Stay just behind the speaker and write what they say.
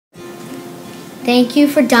Thank you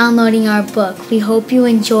for downloading our book. We hope you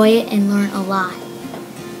enjoy it and learn a lot.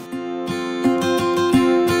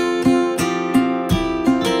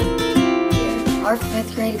 Our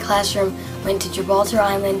 5th grade classroom went to Gibraltar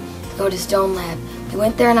Island to go to Stone Lab. We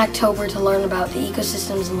went there in October to learn about the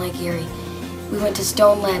ecosystems in Lake Erie. We went to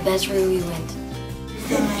Stone Lab, that's where we went.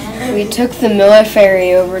 We took the Miller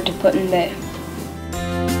Ferry over to Put in Bay.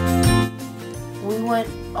 We went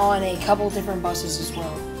on a couple different buses as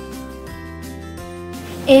well.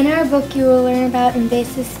 In our book, you will learn about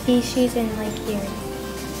invasive species in Lake Erie.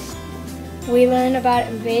 We learn about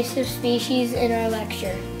invasive species in our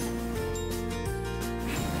lecture.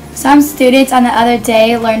 Some students on the other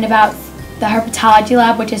day learned about the herpetology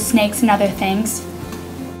lab, which is snakes and other things.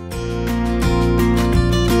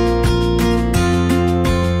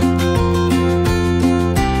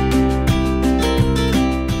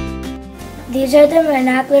 These are the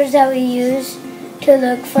binoculars that we use to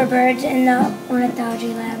look for birds in the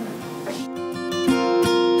ornithology lab.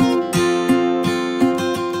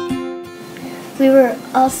 We were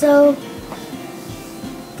also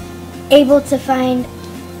able to find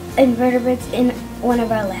invertebrates in one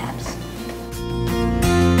of our labs.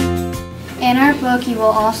 In our book, you will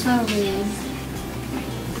also read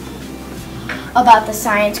About the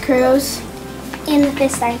science crews In the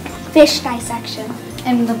fish dissection.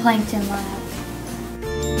 and the plankton lab.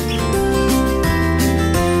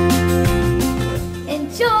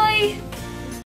 Enjoy!